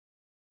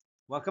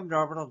Welcome to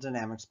Orbital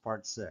Dynamics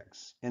Part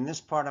 6. In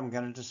this part, I'm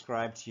going to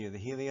describe to you the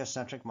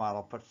heliocentric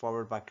model put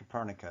forward by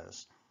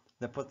Copernicus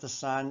that put the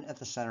Sun at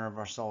the center of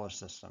our solar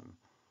system.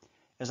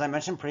 As I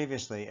mentioned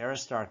previously,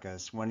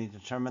 Aristarchus, when he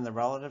determined the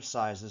relative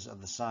sizes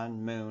of the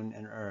Sun, Moon,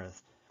 and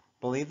Earth,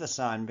 believed the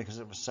Sun, because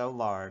it was so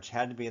large,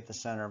 had to be at the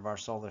center of our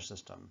solar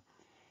system.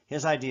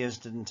 His ideas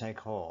didn't take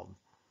hold.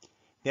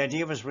 The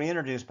idea was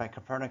reintroduced by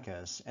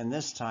Copernicus, and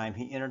this time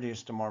he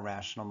introduced a more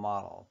rational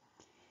model.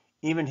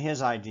 Even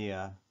his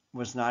idea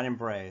was not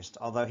embraced,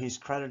 although he's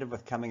credited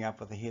with coming up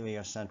with a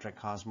heliocentric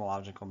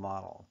cosmological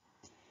model.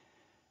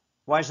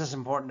 Why is this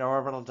important to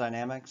orbital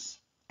dynamics?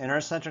 An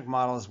Earth-centric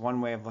model is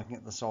one way of looking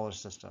at the solar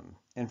system.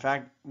 In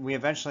fact, we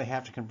eventually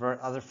have to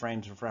convert other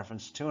frames of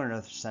reference to an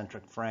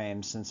Earth-centric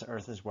frame since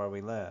Earth is where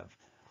we live.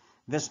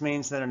 This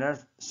means that an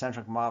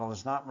Earth-centric model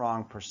is not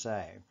wrong per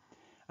se.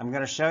 I'm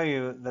going to show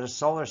you that a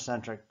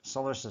solar-centric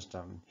solar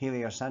system,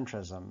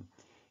 heliocentrism,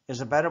 is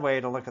a better way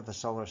to look at the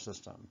solar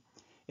system.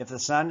 If the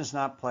Sun is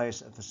not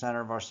placed at the center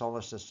of our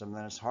solar system,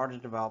 then it's hard to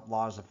develop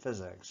laws of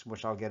physics,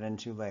 which I'll get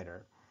into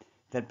later,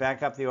 that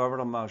back up the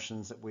orbital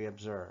motions that we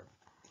observe.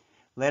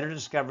 Later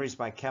discoveries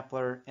by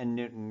Kepler and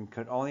Newton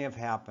could only have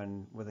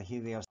happened with a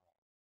heliocentric.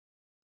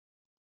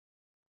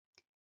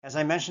 As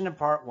I mentioned in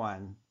Part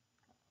 1,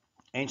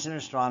 ancient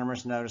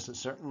astronomers noticed that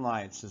certain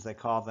lights, as they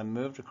called them,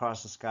 moved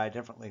across the sky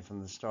differently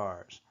from the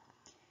stars.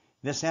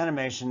 This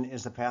animation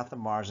is the path of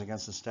Mars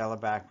against a stellar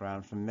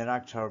background from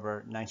mid-October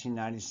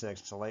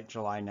 1996 to late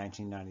July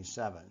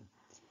 1997.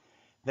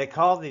 They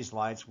called these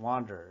lights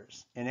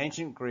wanderers. In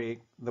ancient Greek,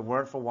 the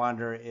word for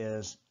wanderer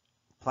is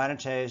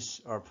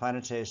planetes or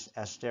planetes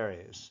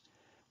asteres.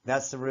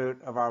 That's the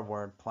root of our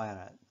word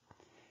planet.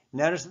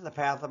 Notice that the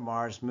path of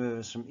Mars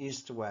moves from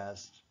east to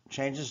west,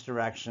 changes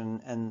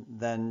direction, and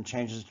then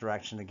changes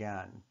direction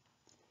again.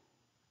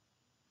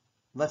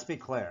 Let's be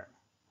clear.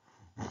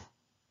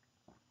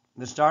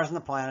 The stars and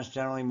the planets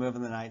generally move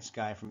in the night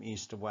sky from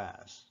east to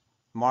west.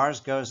 Mars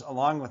goes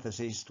along with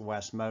this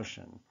east-to-west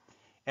motion.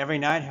 Every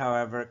night,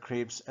 however, it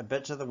creeps a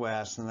bit to the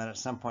west, and then at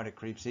some point it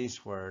creeps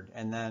eastward,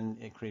 and then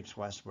it creeps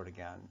westward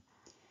again.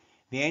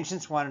 The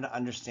ancients wanted to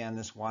understand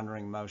this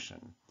wandering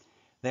motion.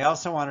 They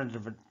also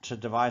wanted to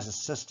devise a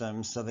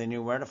system so they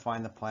knew where to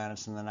find the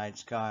planets in the night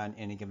sky on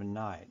any given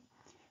night.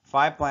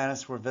 5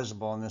 planets were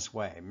visible in this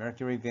way: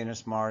 Mercury,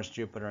 Venus, Mars,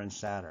 Jupiter, and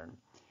Saturn.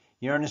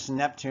 Uranus and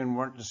Neptune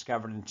weren't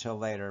discovered until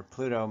later,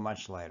 Pluto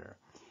much later.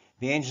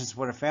 The ancients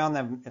would have found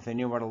them if they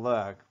knew where to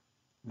look.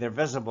 They're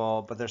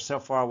visible, but they're so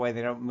far away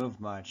they don't move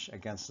much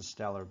against the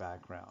stellar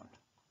background.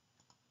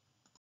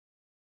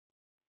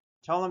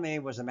 Ptolemy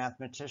was a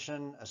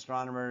mathematician,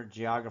 astronomer,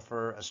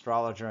 geographer,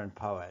 astrologer, and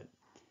poet.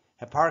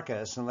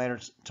 Hipparchus and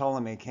later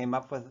Ptolemy came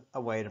up with a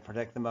way to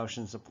predict the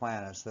motions of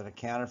planets that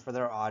accounted for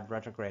their odd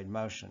retrograde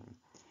motion.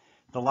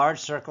 The large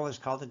circle is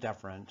called a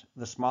deferent.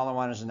 The smaller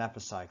one is an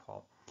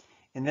epicycle.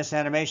 In this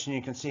animation,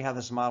 you can see how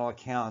this model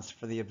accounts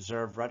for the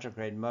observed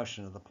retrograde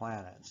motion of the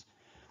planets.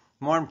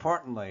 More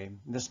importantly,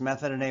 this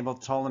method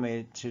enabled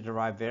Ptolemy to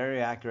derive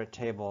very accurate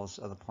tables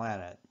of the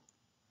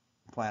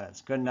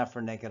planets, good enough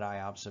for naked eye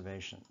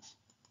observations.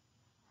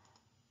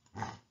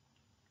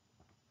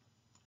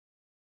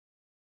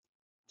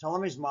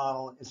 Ptolemy's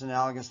model is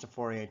analogous to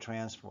Fourier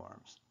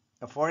transforms.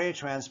 A Fourier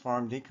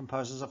transform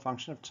decomposes a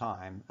function of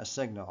time, a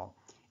signal,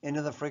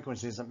 into the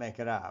frequencies that make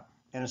it up,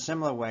 in a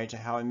similar way to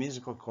how a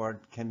musical chord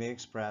can be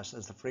expressed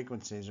as the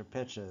frequencies or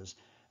pitches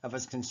of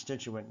its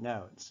constituent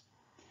notes.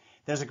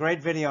 There's a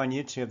great video on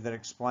YouTube that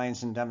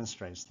explains and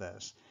demonstrates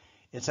this.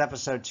 It's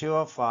episode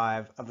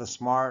 205 of the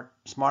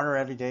Smarter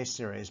Everyday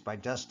series by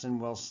Destin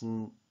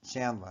Wilson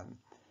Sandlin.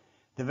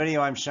 The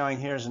video I'm showing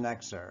here is an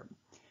excerpt.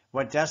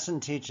 What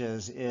Destin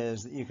teaches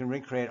is that you can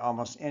recreate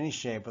almost any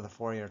shape with a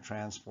Fourier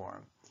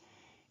transform.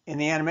 In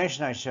the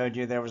animation I showed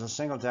you, there was a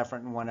single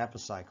deferent and one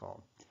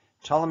epicycle.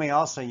 Ptolemy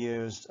also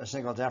used a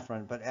single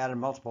deferent, but added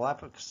multiple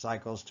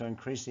epicycles to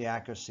increase the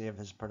accuracy of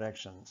his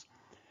predictions.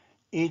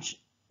 Each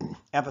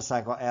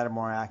epicycle added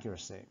more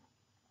accuracy.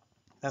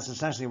 That's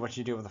essentially what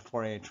you do with a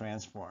Fourier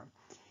transform.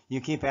 You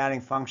keep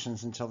adding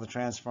functions until the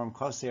transform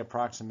closely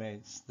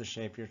approximates the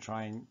shape you're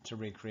trying to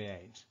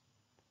recreate.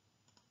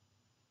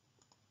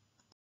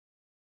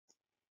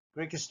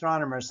 Greek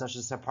astronomers such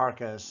as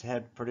Hipparchus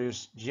had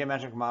produced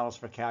geometric models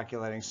for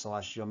calculating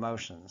celestial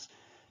motions.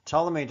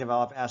 Ptolemy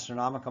developed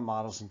astronomical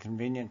models and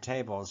convenient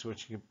tables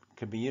which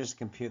could be used to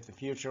compute the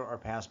future or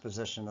past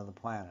position of the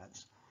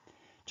planets.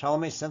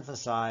 Ptolemy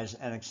synthesized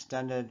and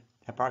extended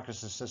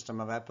Hipparchus'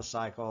 system of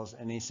epicycles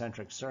and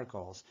eccentric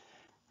circles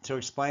to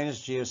explain his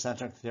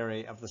geocentric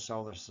theory of the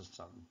solar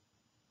system.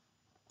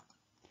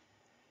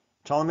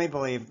 Ptolemy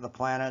believed the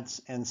planets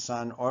and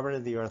Sun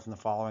orbited the Earth in the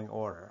following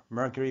order: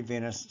 Mercury,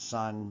 Venus,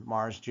 Sun,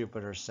 Mars,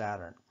 Jupiter,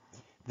 Saturn.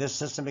 This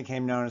system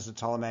became known as the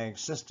Ptolemaic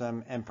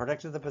system and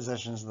predicted the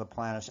positions of the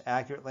planets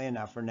accurately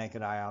enough for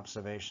naked eye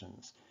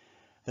observations.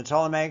 The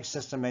Ptolemaic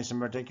system made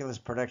some ridiculous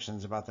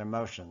predictions about their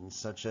motions,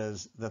 such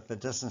as that the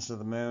distance of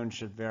the moon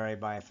should vary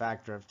by a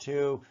factor of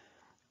 2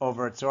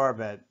 over its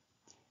orbit,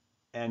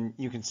 and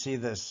you can see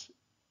this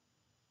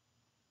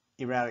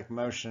erratic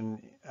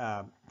motion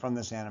from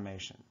this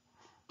animation.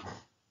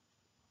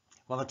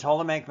 While the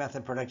Ptolemaic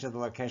method predicted the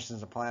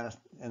locations of planets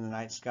in the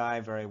night sky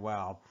very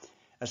well,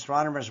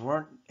 astronomers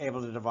weren't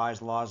able to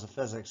devise laws of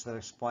physics that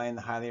explain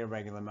the highly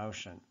irregular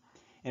motion.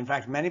 In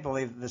fact, many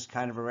believed that this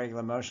kind of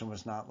irregular motion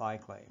was not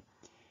likely.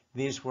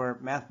 These were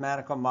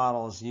mathematical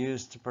models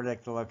used to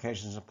predict the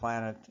locations of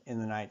planets in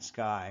the night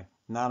sky,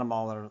 not a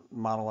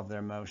model of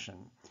their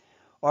motion.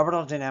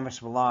 Orbital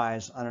dynamics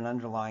relies on an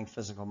underlying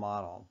physical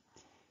model.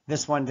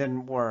 This one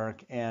didn't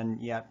work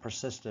and yet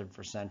persisted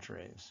for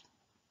centuries.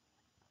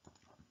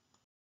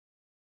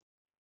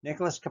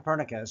 Nicholas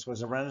Copernicus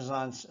was a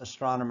Renaissance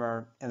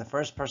astronomer and the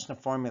first person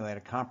to formulate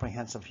a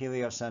comprehensive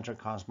heliocentric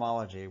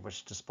cosmology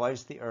which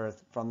displaced the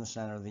Earth from the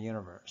center of the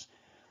universe.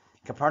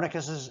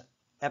 Copernicus's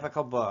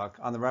epical book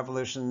on the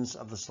revolutions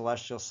of the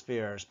celestial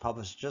spheres,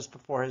 published just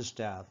before his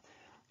death,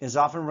 is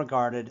often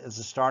regarded as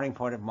the starting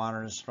point of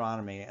modern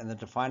astronomy and the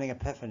defining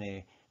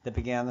epiphany that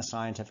began the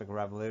scientific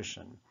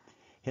revolution.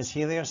 His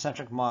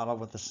heliocentric model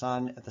with the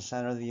sun at the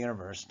center of the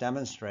universe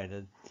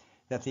demonstrated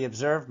that the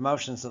observed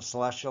motions of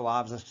celestial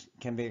objects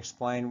can be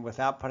explained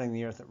without putting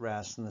the Earth at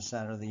rest in the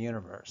center of the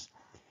universe.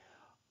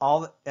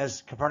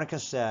 As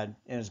Copernicus said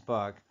in his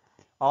book,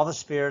 all the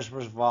spheres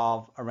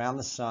revolve around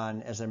the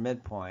sun as their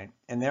midpoint,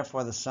 and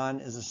therefore the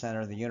sun is the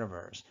center of the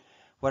universe.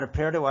 What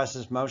appear to us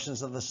as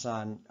motions of the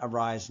sun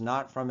arise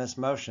not from its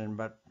motion,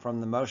 but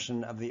from the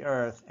motion of the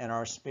Earth and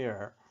our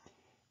sphere,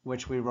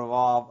 which we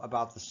revolve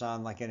about the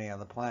sun like any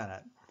other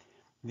planet.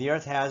 The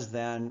Earth has,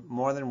 then,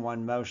 more than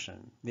one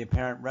motion. The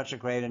apparent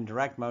retrograde and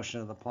direct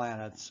motion of the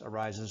planets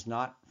arises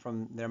not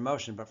from their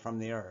motion, but from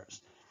the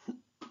Earth's.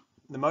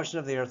 The motion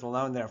of the Earth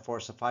alone, therefore,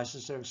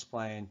 suffices to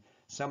explain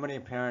so many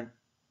apparent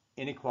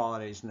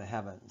inequalities in the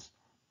heavens.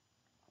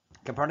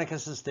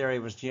 Copernicus's theory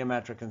was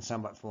geometric and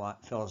somewhat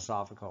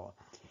philosophical.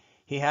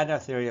 He had no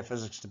theory of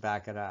physics to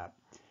back it up.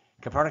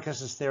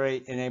 Copernicus's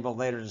theory enabled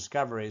later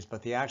discoveries,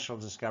 but the actual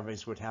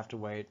discoveries would have to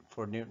wait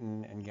for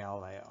Newton and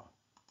Galileo.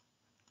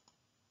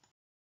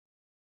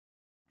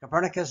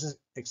 Copernicus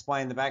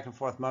explained the back and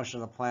forth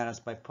motion of the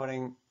planets by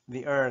putting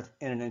the Earth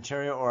in an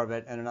interior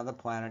orbit and another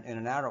planet in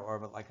an outer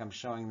orbit, like I'm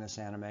showing in this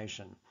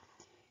animation.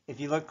 If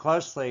you look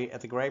closely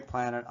at the gray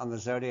planet on the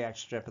zodiac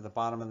strip at the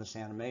bottom of this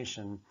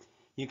animation,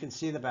 you can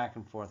see the back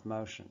and forth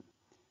motion.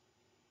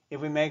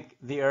 If we make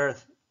the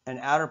Earth an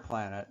outer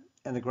planet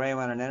and the gray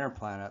one an inner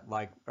planet,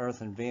 like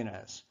Earth and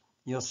Venus,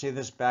 you'll see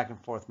this back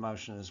and forth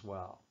motion as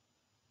well.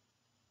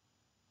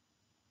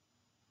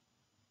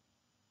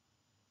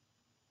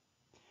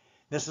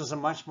 This is a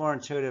much more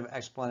intuitive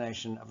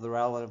explanation of the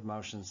relative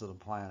motions of the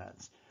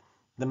planets.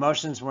 The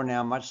motions were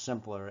now much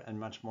simpler and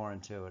much more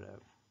intuitive.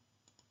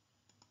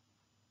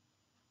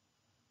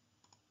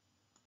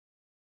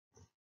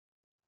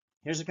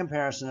 Here's a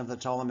comparison of the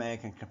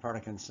Ptolemaic and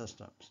Copernican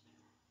systems.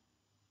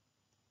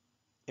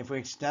 If we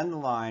extend the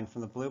line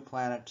from the blue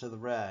planet to the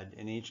red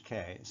in each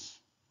case,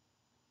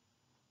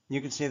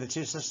 you can see the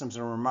two systems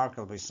are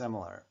remarkably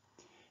similar.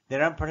 They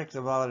don't predict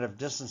the relative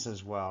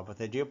distances well, but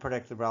they do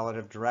predict the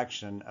relative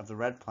direction of the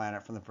red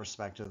planet from the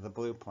perspective of the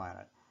blue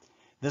planet.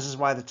 This is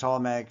why the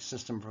Ptolemaic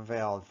system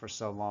prevailed for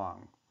so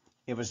long.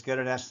 It was good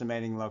at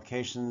estimating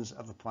locations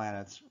of the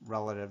planets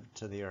relative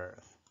to the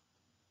Earth.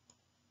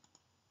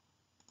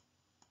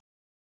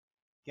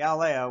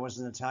 Galileo was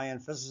an Italian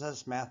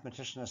physicist,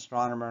 mathematician,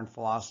 astronomer, and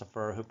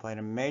philosopher who played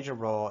a major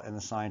role in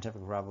the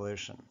scientific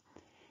revolution.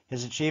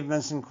 His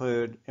achievements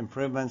include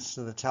improvements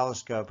to the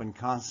telescope and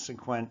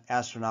consequent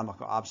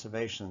astronomical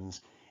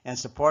observations and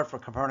support for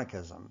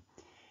Copernicism.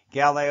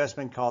 Galileo has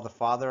been called the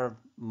father of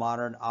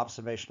modern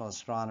observational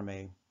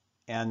astronomy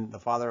and the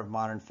father of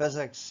modern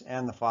physics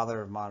and the father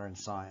of modern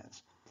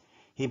science.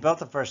 He built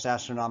the first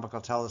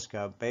astronomical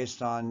telescope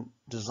based on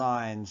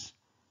designs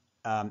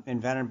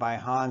invented by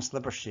Hans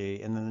Lippershey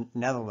in the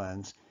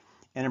Netherlands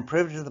and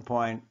improved it to the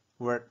point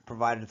where it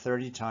provided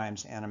 30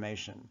 times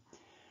animation.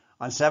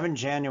 On 7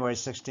 January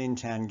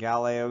 1610,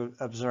 Galileo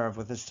observed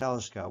with his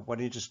telescope what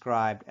he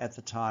described at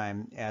the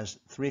time as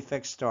three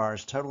fixed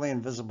stars, totally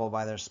invisible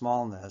by their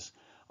smallness,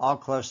 all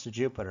close to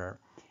Jupiter,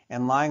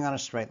 and lying on a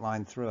straight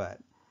line through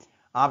it.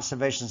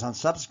 Observations on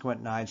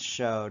subsequent nights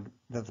showed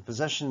that the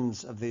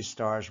positions of these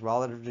stars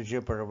relative to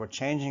Jupiter were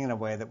changing in a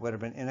way that would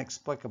have been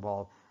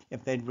inexplicable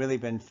if they'd really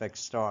been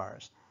fixed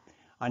stars.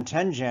 On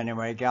 10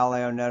 January,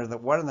 Galileo noted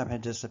that one of them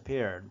had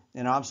disappeared,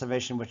 an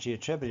observation which he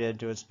attributed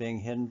to its being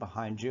hidden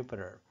behind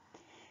Jupiter.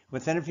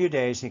 Within a few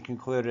days, he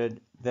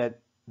concluded that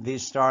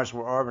these stars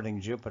were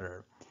orbiting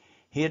Jupiter.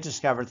 He had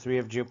discovered three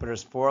of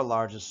Jupiter's four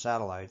largest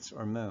satellites,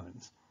 or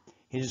moons.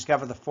 He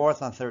discovered the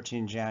fourth on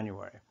 13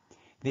 January.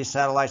 These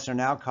satellites are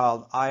now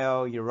called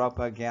Io,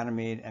 Europa,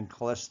 Ganymede, and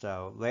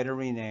Callisto, later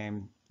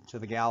renamed to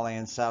the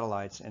Galilean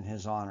satellites in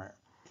his honor.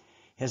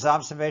 His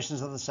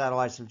observations of the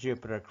satellites of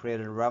Jupiter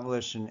created a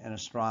revolution in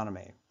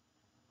astronomy.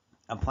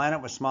 A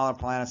planet with smaller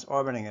planets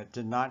orbiting it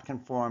did not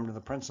conform to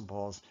the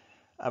principles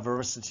of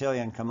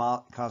Aristotelian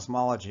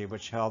cosmology,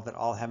 which held that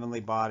all heavenly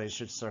bodies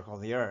should circle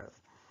the Earth.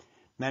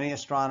 Many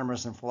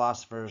astronomers and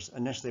philosophers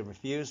initially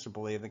refused to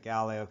believe that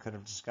Galileo could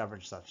have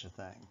discovered such a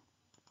thing.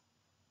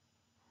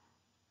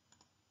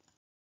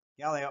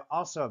 Galileo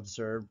also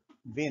observed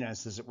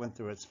Venus as it went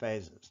through its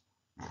phases.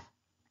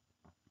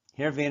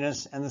 Here's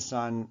Venus and the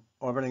Sun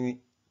orbiting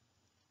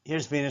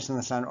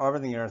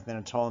the Earth in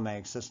a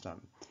Ptolemaic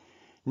system.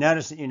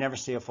 Notice that you never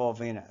see a full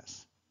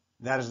Venus.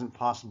 That isn't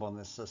possible in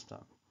this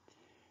system.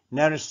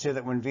 Notice, too,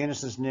 that when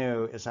Venus is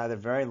new, it's either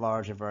very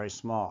large or very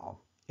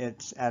small.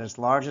 It's at its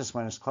largest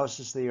when it's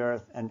closest to the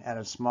Earth, and at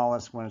its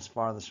smallest when it's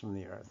farthest from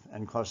the Earth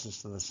and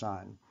closest to the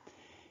Sun.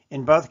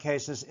 In both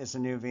cases, it's a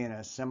new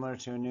Venus, similar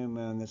to a new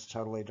moon that's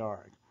totally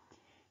dark.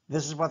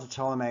 This is what the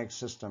Ptolemaic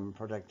system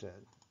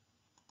predicted.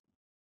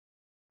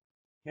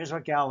 Here's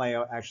what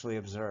Galileo actually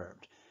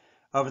observed.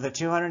 Over the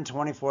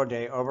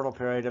 224-day orbital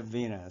period of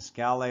Venus,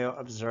 Galileo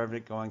observed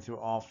it going through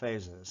all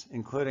phases,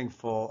 including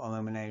full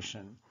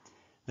illumination.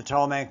 The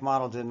Ptolemaic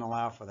model didn't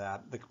allow for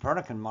that. The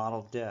Copernican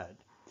model did.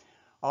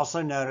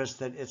 Also notice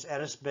that it's at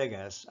its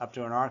biggest, up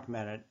to an arc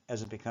minute,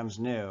 as it becomes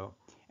new,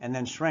 and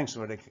then shrinks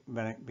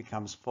when it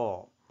becomes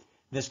full.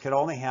 This could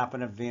only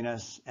happen if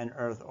Venus and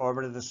Earth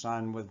orbited the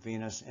Sun with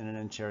Venus in an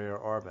interior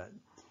orbit.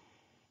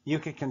 You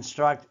could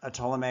construct a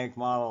Ptolemaic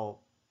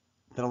model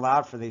that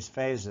allowed for these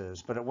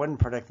phases, but it wouldn't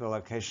predict the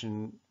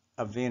location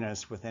of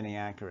Venus with any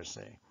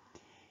accuracy.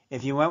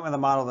 If you went with a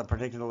model that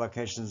predicted the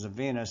locations of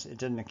Venus, it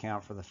didn't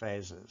account for the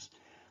phases.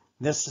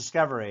 This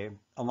discovery,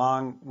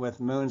 along with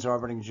moons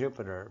orbiting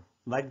Jupiter,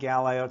 led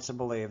Galileo to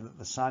believe that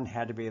the Sun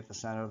had to be at the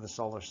center of the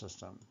solar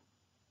system.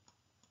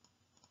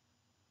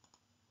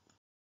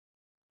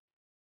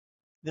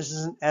 This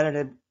is an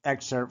edited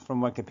excerpt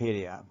from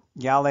Wikipedia.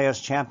 Galileo's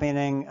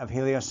championing of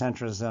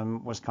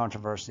heliocentrism was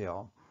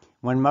controversial.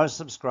 When most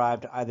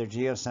subscribed to either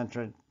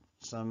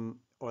geocentrism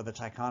or the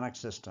Tychonic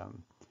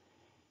system,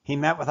 he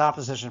met with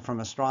opposition from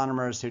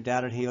astronomers who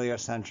doubted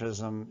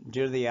heliocentrism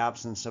due to the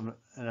absence of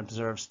an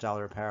observed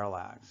stellar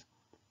parallax.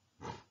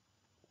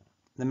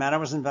 The matter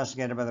was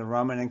investigated by the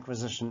Roman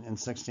Inquisition in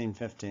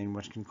 1615,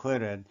 which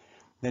concluded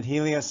that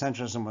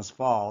heliocentrism was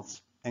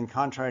false and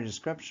contrary to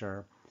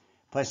Scripture,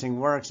 placing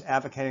works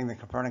advocating the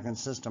Copernican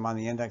system on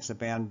the index of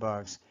banned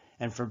books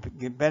and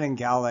forbidding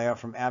Galileo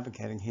from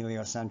advocating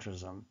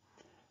heliocentrism.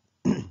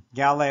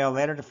 Galileo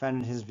later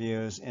defended his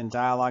views in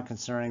dialogue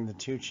concerning the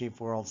two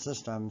chief world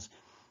systems,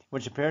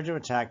 which appeared to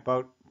attack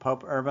both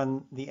Pope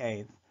Urban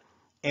VIII,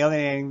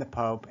 alienating the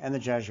Pope and the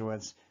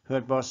Jesuits, who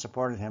had both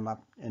supported him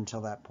up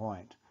until that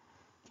point.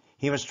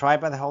 He was tried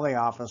by the Holy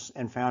Office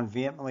and found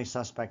vehemently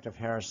suspect of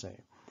heresy.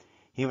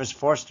 He was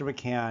forced to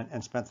recant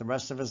and spent the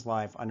rest of his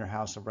life under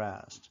house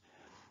arrest.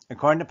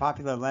 According to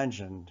popular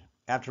legend,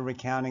 after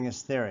recounting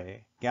his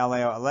theory,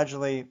 Galileo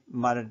allegedly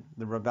muttered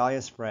the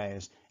rebellious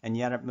phrase, "and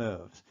yet it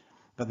moves."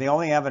 But the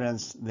only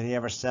evidence that he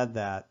ever said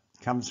that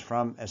comes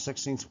from a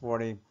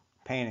 1640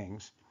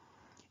 paintings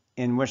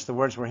in which the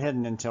words were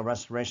hidden until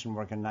restoration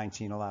work in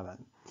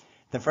 1911.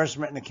 The first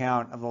written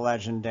account of the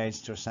legend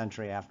dates to a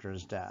century after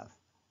his death,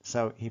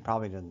 so he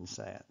probably didn't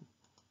say it.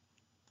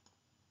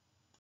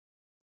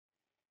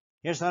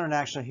 Here's what an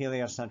actual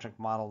heliocentric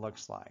model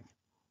looks like.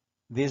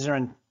 These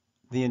are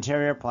the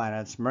interior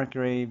planets: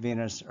 Mercury,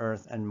 Venus,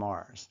 Earth, and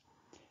Mars.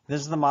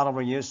 This is the model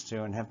we're used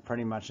to and have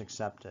pretty much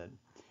accepted.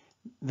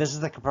 This is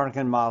the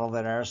Copernican model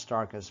that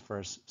Aristarchus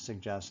first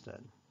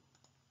suggested.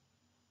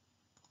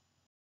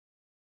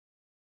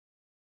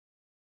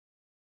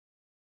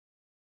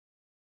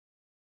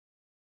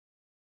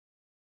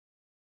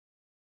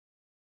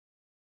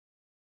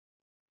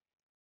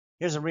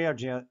 Here's a real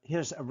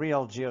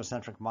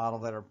geocentric model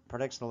that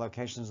predicts the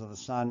locations of the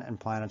Sun and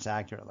planets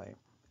accurately.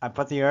 I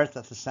put the Earth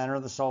at the center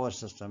of the solar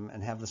system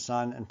and have the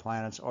Sun and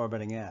planets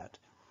orbiting it.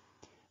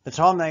 The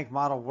Ptolemaic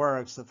model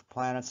works that the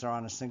planets are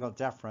on a single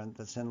deferent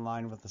that's in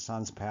line with the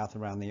Sun's path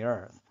around the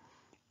Earth.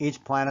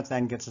 Each planet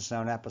then gets its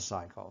own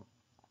epicycle.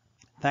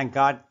 Thank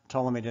God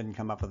Ptolemy didn't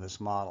come up with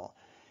this model.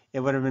 It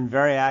would have been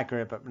very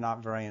accurate, but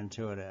not very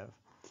intuitive.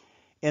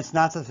 It's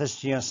not that this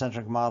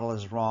geocentric model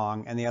is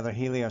wrong and the other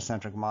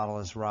heliocentric model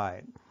is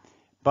right.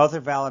 Both are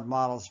valid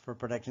models for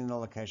predicting the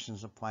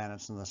locations of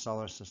planets in the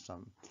solar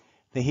system.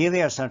 The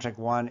heliocentric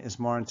one is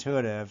more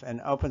intuitive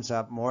and opens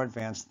up more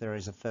advanced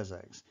theories of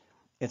physics.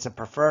 It's a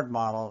preferred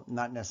model,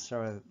 not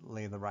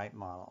necessarily the right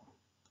model.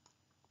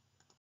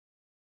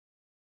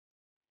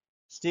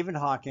 Stephen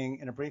Hawking,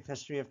 in A Brief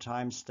History of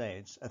Time,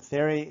 states, "A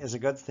theory is a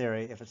good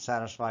theory if it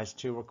satisfies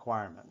two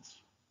requirements.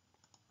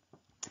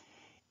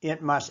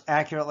 It must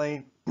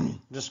accurately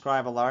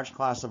describe a large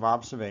class of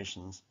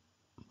observations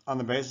on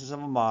the basis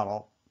of a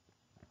model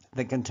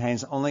that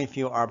contains only a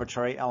few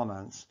arbitrary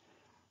elements,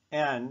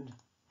 and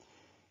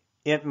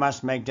it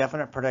must make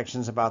definite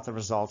predictions about the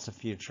results of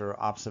future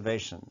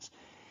observations."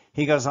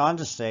 He goes on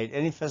to state,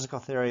 any physical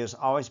theory is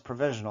always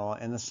provisional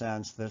in the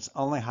sense that it's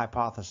only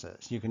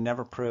hypothesis. You can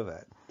never prove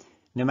it.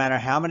 No matter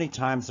how many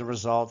times the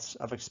results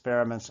of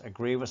experiments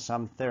agree with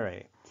some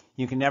theory,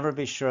 you can never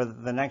be sure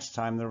that the next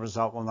time the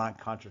result will not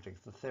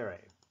contradict the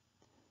theory.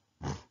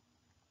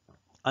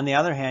 On the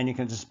other hand, you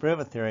can disprove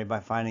a theory by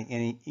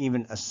finding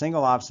even a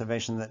single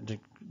observation that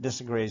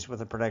disagrees with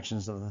the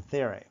predictions of the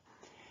theory.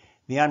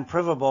 The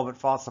unprovable but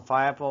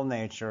falsifiable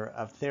nature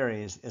of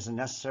theories is a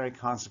necessary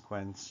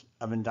consequence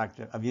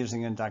of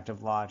using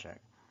inductive logic.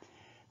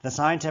 The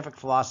scientific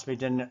philosophy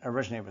didn't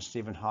originate with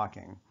Stephen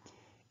Hawking.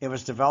 It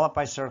was developed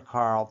by Sir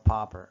Karl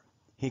Popper.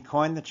 He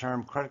coined the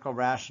term critical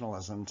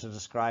rationalism to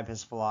describe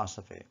his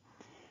philosophy.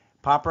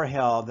 Popper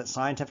held that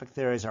scientific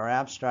theories are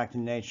abstract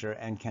in nature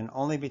and can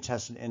only be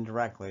tested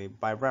indirectly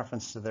by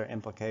reference to their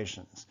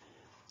implications.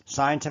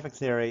 Scientific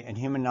theory and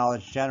human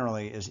knowledge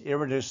generally is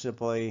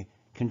irreducibly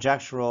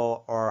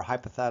conjectural or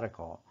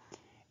hypothetical,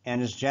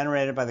 and is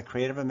generated by the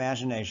creative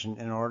imagination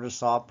in order to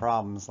solve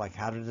problems like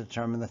how to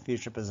determine the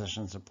future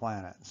positions of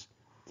planets.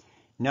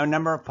 No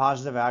number of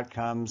positive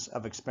outcomes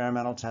of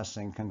experimental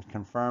testing can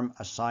confirm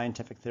a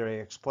scientific theory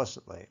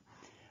explicitly.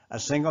 A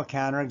single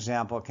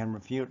counterexample can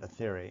refute a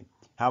theory.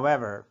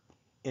 However,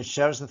 it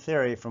shows the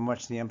theory from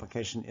which the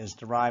implication is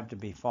derived to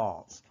be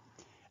false.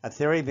 A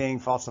theory being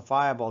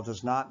falsifiable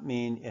does not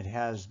mean it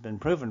has been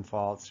proven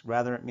false.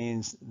 Rather, it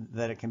means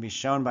that it can be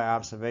shown by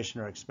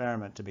observation or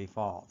experiment to be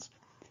false.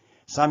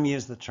 Some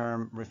use the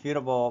term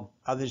refutable,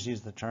 others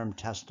use the term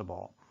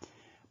testable.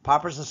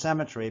 Popper's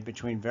asymmetry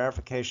between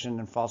verification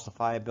and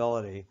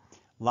falsifiability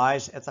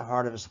lies at the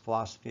heart of his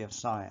philosophy of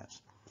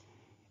science.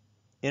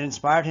 It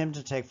inspired him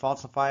to take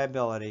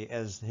falsifiability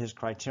as his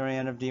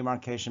criterion of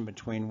demarcation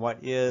between what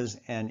is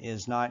and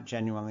is not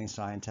genuinely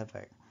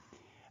scientific.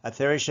 A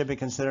theory should be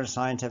considered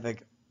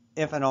scientific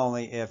if and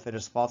only if it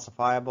is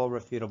falsifiable,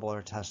 refutable,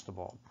 or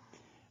testable.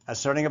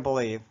 Asserting a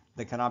belief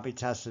that cannot be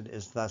tested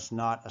is thus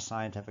not a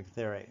scientific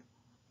theory.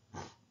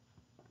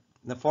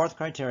 The fourth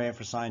criterion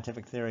for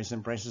scientific theories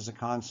embraces a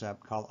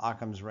concept called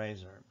Occam's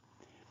razor.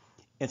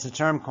 It's a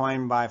term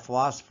coined by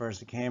philosophers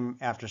that came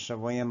after Sir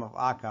William of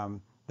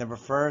Occam that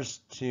refers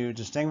to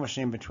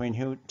distinguishing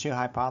between two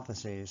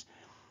hypotheses,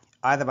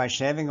 either by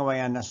shaving away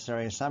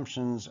unnecessary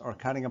assumptions or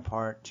cutting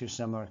apart two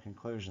similar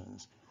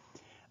conclusions.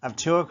 Of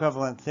two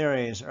equivalent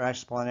theories or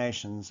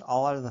explanations,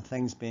 all other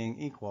things being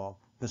equal,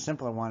 the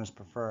simpler one is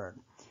preferred.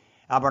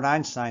 Albert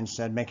Einstein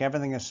said, "Make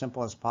everything as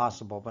simple as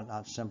possible, but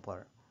not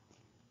simpler."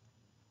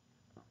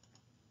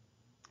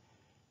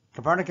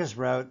 Copernicus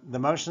wrote, "The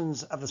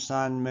motions of the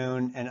sun,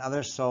 moon, and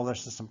other solar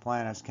system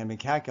planets can be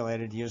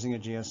calculated using a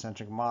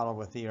geocentric model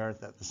with the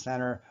Earth at the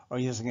center or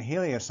using a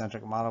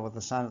heliocentric model with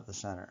the sun at the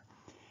center.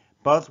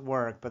 Both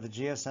work, but the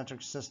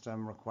geocentric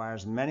system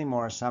requires many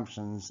more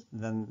assumptions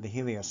than the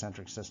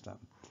heliocentric system.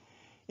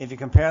 If you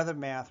compare the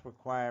math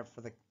required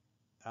for the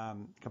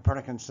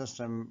Copernican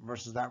system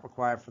versus that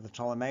required for the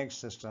Ptolemaic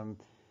system,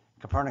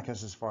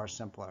 Copernicus is far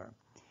simpler.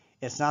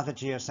 It's not that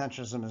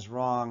geocentrism is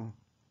wrong.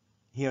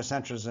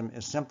 Heliocentrism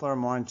is simpler,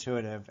 more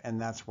intuitive,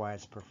 and that's why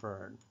it's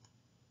preferred."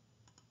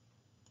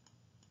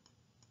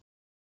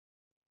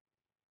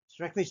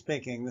 Strictly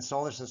speaking, the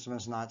solar system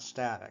is not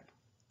static.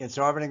 It's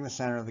orbiting the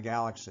center of the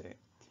galaxy.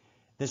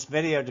 This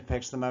video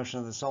depicts the motion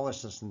of the solar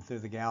system through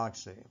the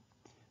galaxy.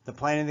 The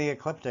plane of the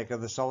ecliptic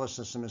of the solar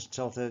system is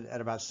tilted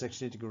at about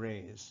 60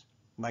 degrees,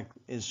 like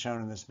is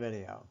shown in this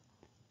video.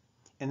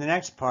 In the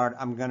next part,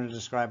 I'm going to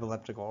describe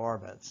elliptical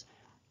orbits.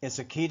 It's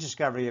a key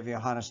discovery of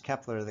Johannes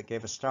Kepler that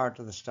gave a start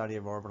to the study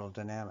of orbital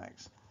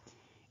dynamics.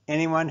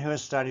 Anyone who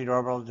has studied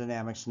orbital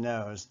dynamics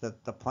knows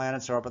that the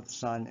planets orbit the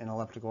sun in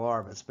elliptical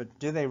orbits, but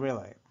do they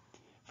really?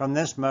 From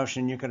this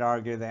motion, you could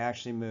argue they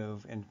actually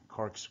move in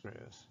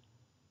corkscrews.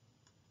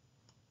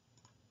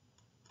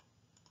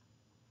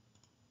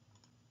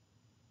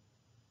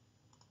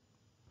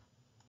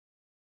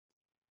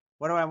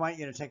 What do I want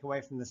you to take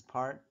away from this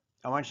part?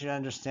 I want you to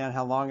understand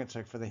how long it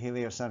took for the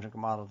heliocentric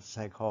model to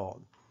take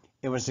hold.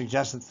 It was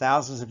suggested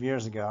thousands of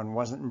years ago and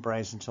wasn't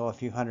embraced until a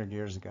few hundred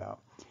years ago.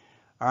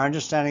 Our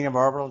understanding of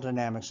orbital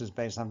dynamics is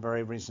based on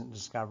very recent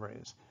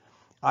discoveries.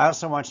 I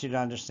also want you to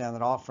understand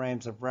that all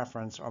frames of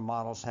reference or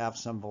models have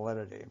some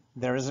validity.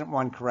 There isn't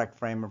one correct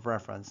frame of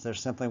reference.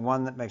 There's simply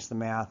one that makes the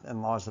math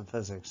and laws of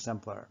physics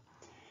simpler.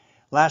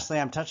 Lastly,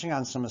 I'm touching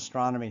on some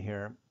astronomy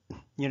here.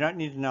 You don't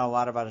need to know a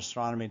lot about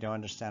astronomy to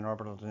understand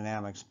orbital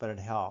dynamics, but it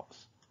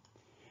helps.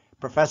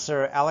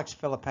 Professor Alex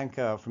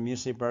Filipenko from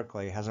UC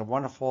Berkeley has a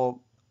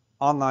wonderful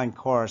online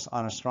course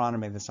on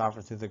astronomy that's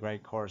offered through the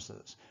Great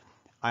Courses.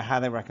 I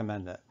highly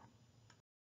recommend it.